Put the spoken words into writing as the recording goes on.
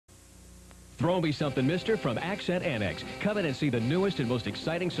Throw me something, mister, from Accent Annex. Come in and see the newest and most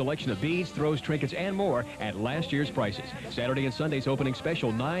exciting selection of beads, throws, trinkets, and more at last year's prices. Saturday and Sunday's opening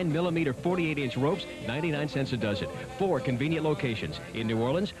special 9mm 48-inch ropes, 99 cents a dozen. 4 convenient locations. In New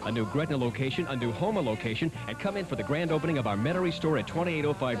Orleans, a new Grenta location, a new Houma location, and come in for the grand opening of our Metairie store at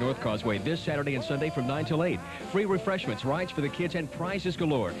 2805 North Causeway this Saturday and Sunday from 9 till 8. Free refreshments, rides for the kids, and prizes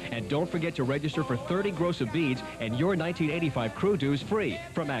galore. And don't forget to register for 30 gross of beads and your 1985 crew dues free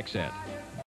from Accent.